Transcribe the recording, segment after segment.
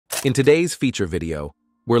In today's feature video,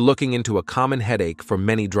 we're looking into a common headache for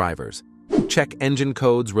many drivers: check engine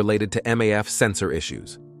codes related to MAF sensor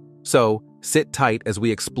issues. So, sit tight as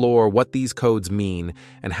we explore what these codes mean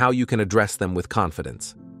and how you can address them with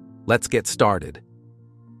confidence. Let's get started.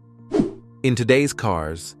 In today's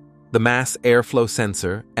cars, the mass airflow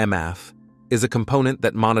sensor, MAF, is a component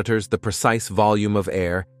that monitors the precise volume of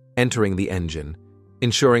air entering the engine,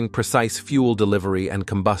 ensuring precise fuel delivery and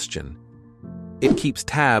combustion. It keeps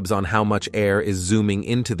tabs on how much air is zooming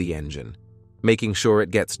into the engine, making sure it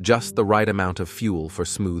gets just the right amount of fuel for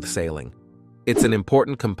smooth sailing. It's an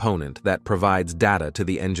important component that provides data to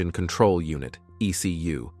the Engine Control Unit,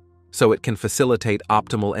 ECU, so it can facilitate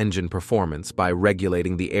optimal engine performance by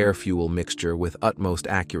regulating the air-fuel mixture with utmost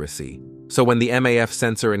accuracy. So when the MAF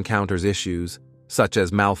sensor encounters issues, such as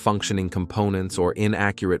malfunctioning components or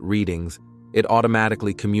inaccurate readings, it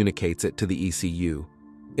automatically communicates it to the ECU.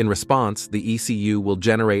 In response, the ECU will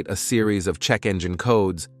generate a series of check engine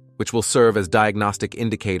codes, which will serve as diagnostic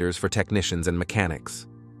indicators for technicians and mechanics.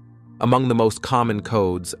 Among the most common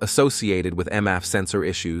codes associated with MAF sensor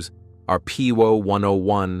issues are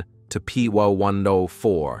P01001 to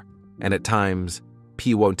P0104, and at times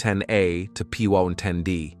P010A to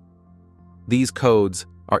P010D. These codes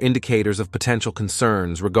are indicators of potential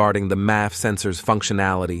concerns regarding the MAF sensor's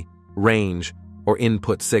functionality, range, or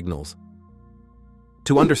input signals.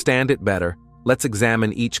 To understand it better, let's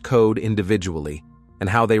examine each code individually and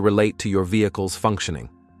how they relate to your vehicle's functioning.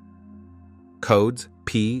 Codes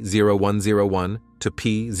P0101 to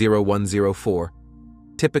P0104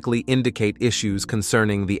 typically indicate issues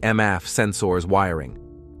concerning the MAF sensor's wiring.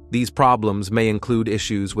 These problems may include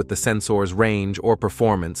issues with the sensor's range or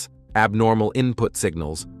performance, abnormal input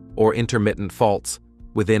signals, or intermittent faults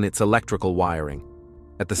within its electrical wiring.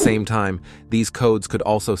 At the same time, these codes could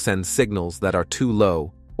also send signals that are too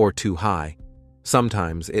low or too high.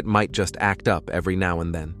 Sometimes it might just act up every now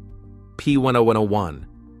and then. P0101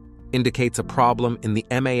 indicates a problem in the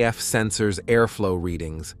MAF sensor's airflow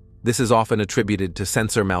readings. This is often attributed to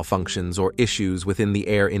sensor malfunctions or issues within the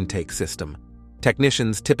air intake system.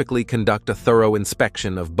 Technicians typically conduct a thorough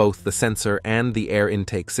inspection of both the sensor and the air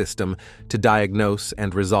intake system to diagnose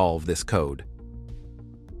and resolve this code.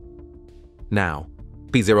 Now,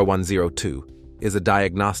 P0102 is a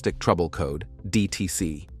diagnostic trouble code,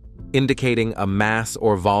 DTC, indicating a mass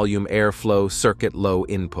or volume airflow circuit low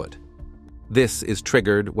input. This is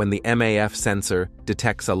triggered when the MAF sensor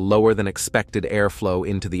detects a lower than expected airflow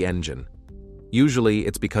into the engine. Usually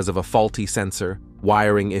it's because of a faulty sensor,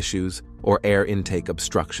 wiring issues, or air intake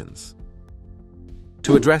obstructions.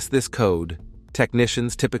 To address this code,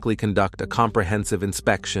 technicians typically conduct a comprehensive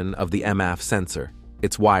inspection of the MAF sensor,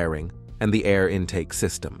 its wiring, and the air intake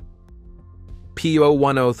system.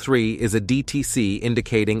 P0103 is a DTC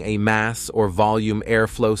indicating a mass or volume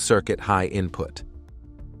airflow circuit high input.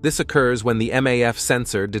 This occurs when the MAF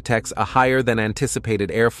sensor detects a higher than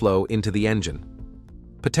anticipated airflow into the engine.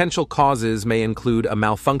 Potential causes may include a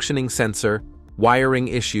malfunctioning sensor, wiring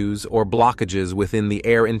issues, or blockages within the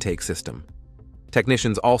air intake system.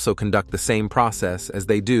 Technicians also conduct the same process as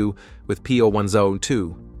they do with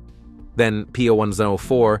P0102. Then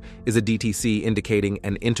P0104 is a DTC indicating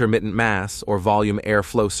an intermittent mass or volume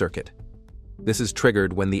airflow circuit. This is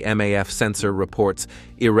triggered when the MAF sensor reports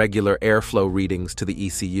irregular airflow readings to the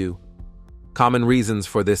ECU. Common reasons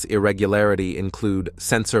for this irregularity include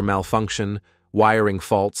sensor malfunction, wiring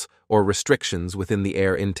faults, or restrictions within the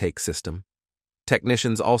air intake system.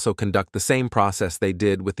 Technicians also conduct the same process they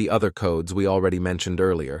did with the other codes we already mentioned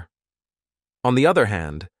earlier. On the other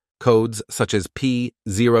hand, codes such as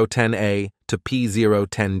P010A to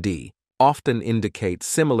P010D often indicate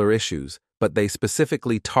similar issues, but they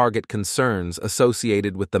specifically target concerns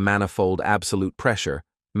associated with the manifold absolute pressure,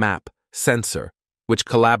 MAP, sensor, which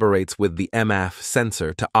collaborates with the MAF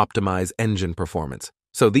sensor to optimize engine performance.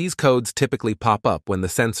 So these codes typically pop up when the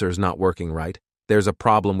sensor's not working right, there's a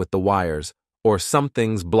problem with the wires, or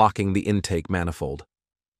something's blocking the intake manifold.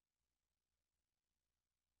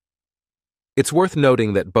 It's worth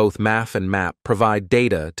noting that both MAF and MAP provide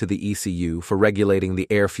data to the ECU for regulating the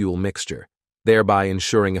air-fuel mixture, thereby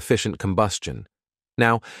ensuring efficient combustion.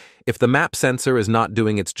 Now, if the MAP sensor is not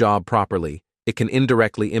doing its job properly, it can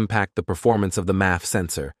indirectly impact the performance of the MAF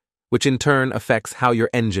sensor, which in turn affects how your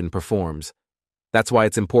engine performs. That's why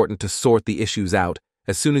it's important to sort the issues out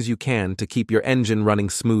as soon as you can to keep your engine running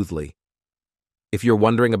smoothly. If you're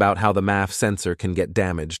wondering about how the MAF sensor can get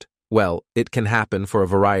damaged, well, it can happen for a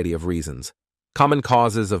variety of reasons. Common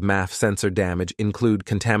causes of MAF sensor damage include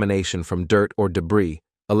contamination from dirt or debris,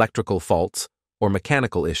 electrical faults, or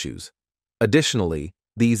mechanical issues. Additionally,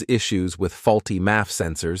 These issues with faulty MAF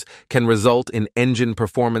sensors can result in engine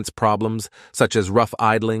performance problems such as rough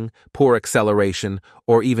idling, poor acceleration,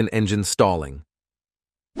 or even engine stalling.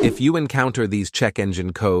 If you encounter these check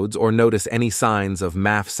engine codes or notice any signs of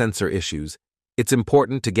MAF sensor issues, it's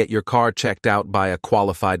important to get your car checked out by a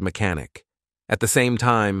qualified mechanic. At the same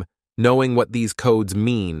time, knowing what these codes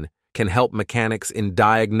mean can help mechanics in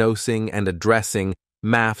diagnosing and addressing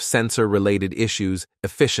MAF sensor-related issues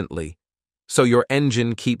efficiently, so your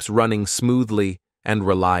engine keeps running smoothly and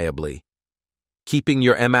reliably. Keeping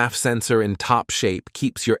your MAF sensor in top shape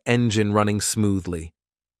keeps your engine running smoothly.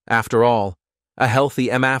 After all, a healthy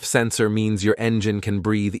MAF sensor means your engine can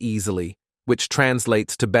breathe easily, which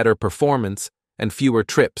translates to better performance and fewer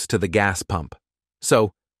trips to the gas pump.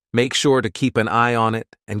 So, make sure to keep an eye on it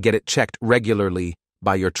and get it checked regularly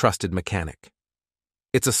by your trusted mechanic.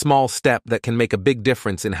 It's a small step that can make a big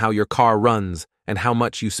difference in how your car runs and how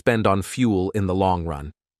much you spend on fuel in the long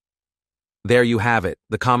run. There you have it,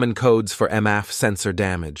 the common codes for MAF sensor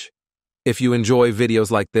damage. If you enjoy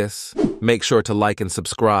videos like this, make sure to like and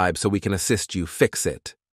subscribe so we can assist you fix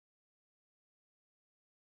it.